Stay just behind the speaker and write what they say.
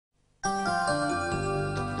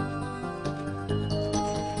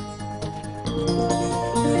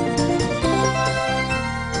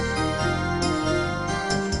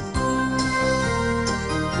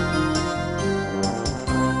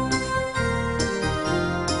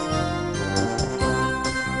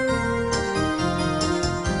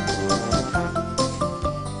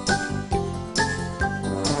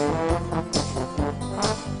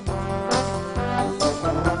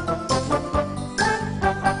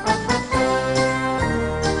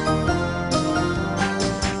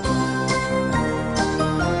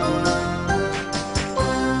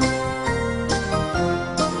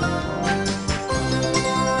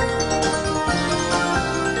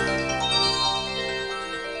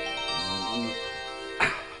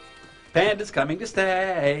Panda's coming to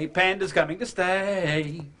stay. Panda's coming to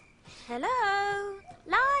stay. Hello,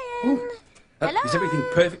 Lion. Hello. Is everything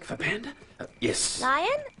perfect for Panda? Yes. Lion?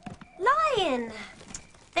 Lion.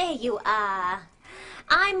 There you are.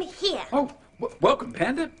 I'm here. Oh, welcome,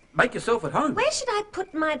 Panda. Make yourself at home. Where should I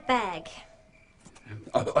put my bag?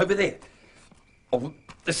 Over there. Oh,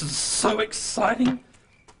 this is so exciting.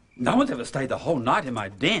 No one's ever stayed the whole night in my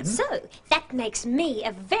den. So, that makes me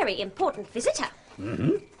a very important visitor.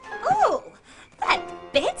 Mm-hmm. Oh, that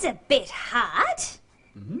bed's a bit hard.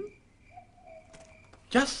 Mm-hmm.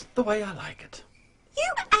 Just the way I like it.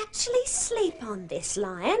 You actually sleep on this,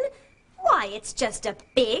 Lion? Why, it's just a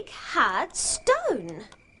big, hard stone.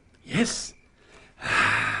 Yes.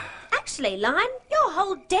 Actually, Lion, your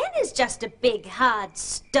whole den is just a big, hard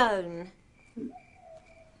stone.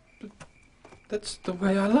 That's the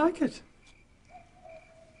way I like it.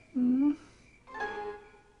 Mm.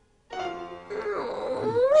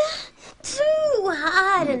 Too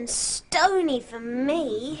hard and stony for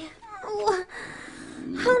me. Oh,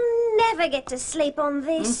 I'll never get to sleep on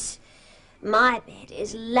this. My bed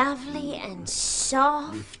is lovely and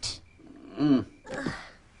soft.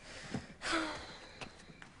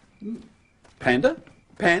 Panda?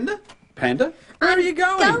 Panda? Panda? Where are you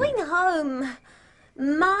going? Going home.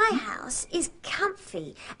 My house is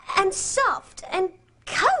comfy and soft and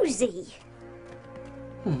cozy.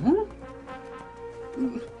 Mm-hmm.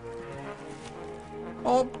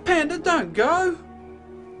 Oh, Panda, don't go.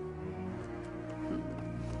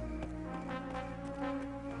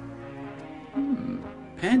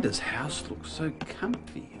 Panda's house looks so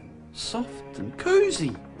comfy and soft and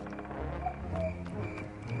cozy.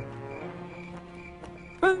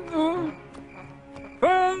 Panda!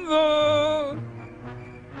 Panda!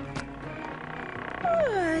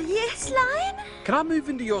 Yes, Lion? Can I move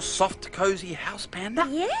into your soft, cozy house, Panda?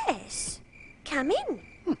 Yes. Come in.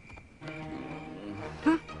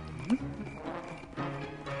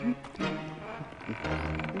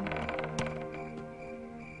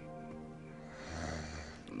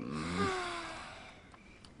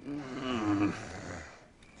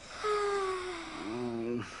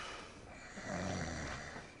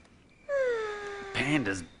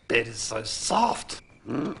 Panda's bed is so soft.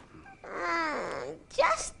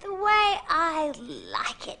 Just the way I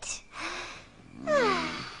like it.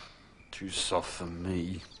 Too soft for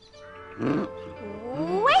me.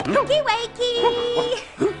 Wakey, wakey!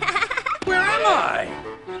 Where am I?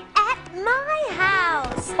 At my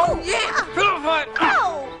house. Oh, yeah!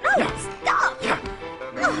 No, stop!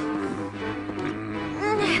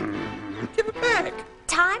 Give it back.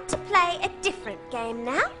 Time to play a different game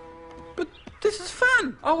now. But this is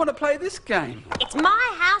fun. I want to play this game. It's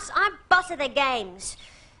my house. I'm boss of the games.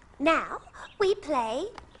 Now, we play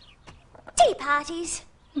tea parties.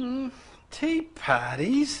 Tea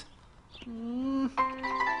parties?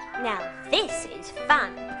 Now, this is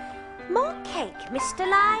fun. More cake, Mr.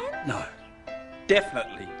 Lion? No.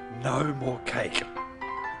 Definitely no more cake.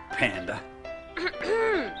 Panda.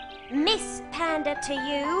 Miss Panda to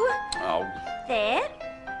you. Oh. There.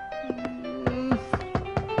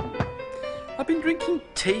 I've been drinking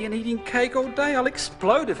tea and eating cake all day. I'll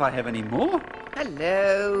explode if I have any more.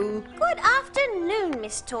 Hello. Good afternoon,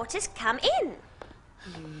 Miss Tortoise. Come in.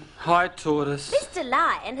 Hi, Tortoise. Mr.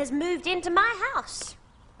 Lion has moved into my house.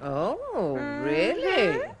 Oh,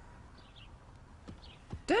 really?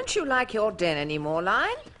 Don't you like your den anymore,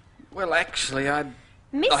 Lion? Well, actually, I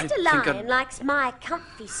Mr. think Lion likes my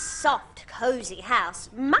comfy, soft, cozy house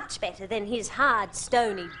much better than his hard,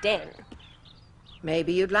 stony den.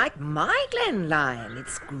 Maybe you'd like my Glen, Lion.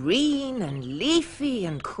 It's green and leafy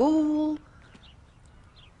and cool.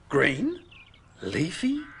 Green?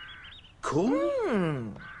 Leafy? Cool?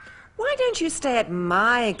 Why don't you stay at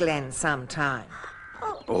my Glen sometime?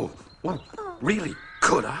 Oh, well, really?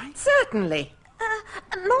 Could I? Certainly.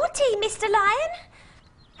 More tea, Mr. Lion?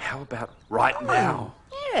 How about right now?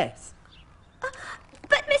 Yes.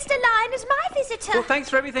 But Mr. Lion is my visitor. Well, thanks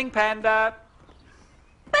for everything, Panda.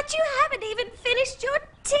 But you haven't even finished your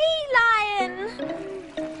tea, Lion.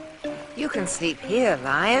 You can sleep here,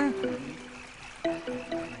 Lion.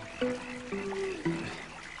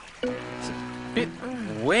 It's a bit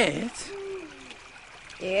wet.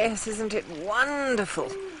 Yes, isn't it wonderful?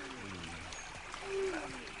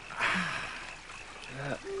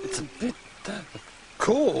 It's a bit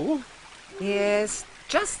cool. Yes,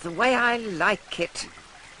 just the way I like it.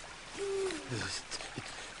 It's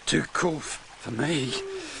too cool for me.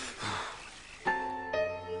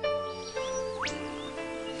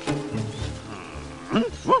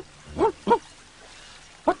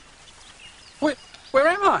 What? Where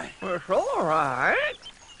am I? It's all right.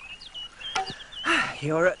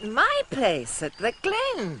 You're at my place at the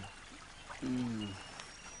Glen.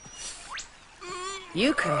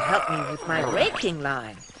 You can help me with my raking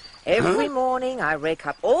line. Every morning I rake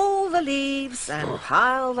up all the leaves and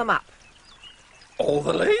pile them up. All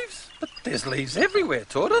the leaves? But there's leaves everywhere,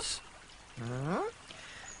 Tortoise.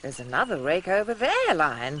 There's another rake over there,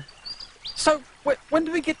 Lion. So, when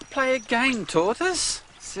do we get to play a game, Tortoise?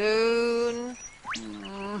 Soon.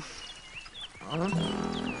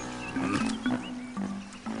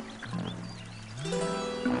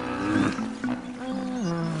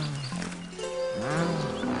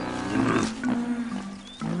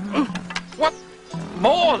 What?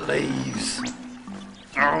 More leaves?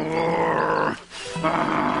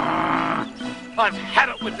 I've had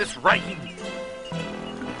it with this raking.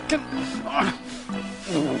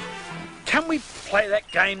 Can we play that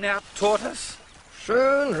game now, Tortoise?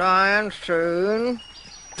 Soon, Lion, soon.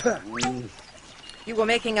 You were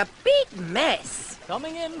making a big mess.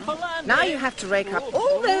 Coming in for landing. Now you have to rake up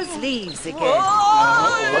all those leaves again.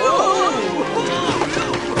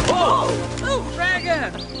 Oh,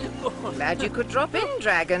 dragon! Glad you could drop in,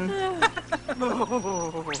 Dragon.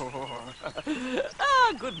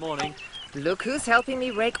 Good morning. Look who's helping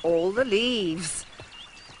me rake all the leaves.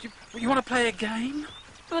 You want to play a game?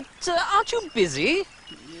 But aren't you busy?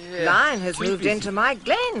 Lion has we're moved busy. into my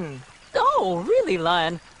glen. Oh, really,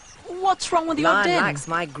 Lion? What's wrong with your Lion den? likes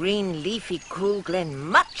my green, leafy, cool glen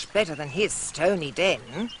much better than his stony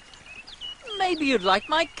den. Maybe you'd like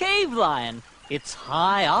my cave, Lion. It's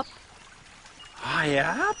high up High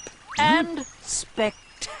up? and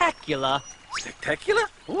spectacular Spectacular?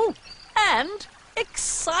 Ooh, and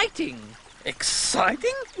exciting.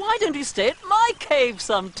 exciting? Why don't you stay at my cave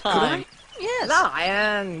sometime? Yes.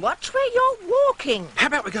 Lion, watch where you're walking. How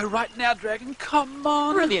about we go right now, Dragon? Come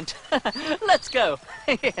on. Brilliant. Let's go.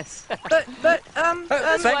 Yes. But, Anyway,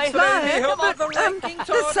 Thanks for Lion, the help but, of the raking,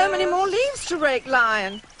 there's so many more leaves to rake,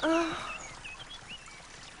 Lion.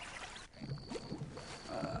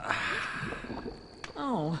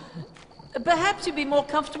 Oh. Perhaps you'd be more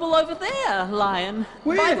comfortable over there, Lion.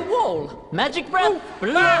 By Where? the wall. Magic breath.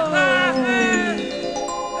 Blow.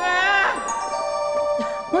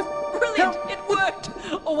 What? Brilliant. It worked.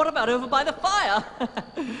 Or what about over by the fire?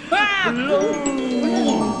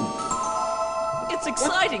 It's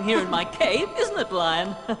exciting here in my cave, isn't it,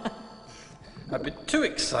 Lion? A bit too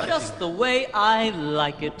exciting. Just the way I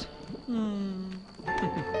like it.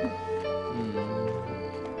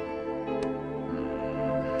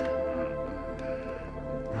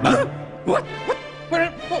 Huh? What? Where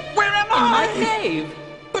am My I? cave.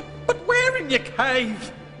 But where in your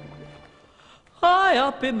cave? High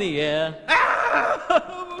up in the air.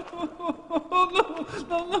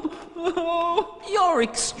 You're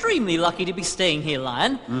extremely lucky to be staying here,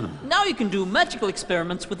 Lion. Now you can do magical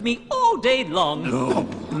experiments with me all day long.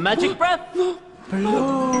 Magic breath.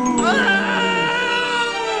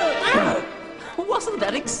 Wasn't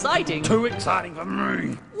that exciting? Too exciting for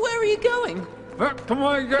me. Where are you going? Back to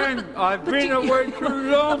my game. I've But been you- away too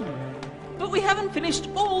long. But we haven't finished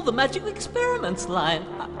all the magical experiments, Lion.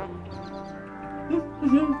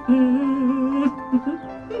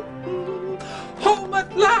 Home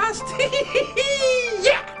at last.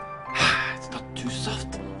 Yeah. It's not too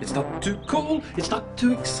soft. It's not too cool. It's not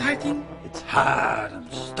too exciting. It's hard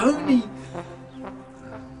and stony.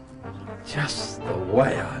 Just the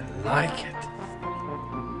way I like it.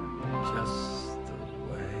 Just the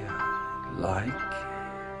way I like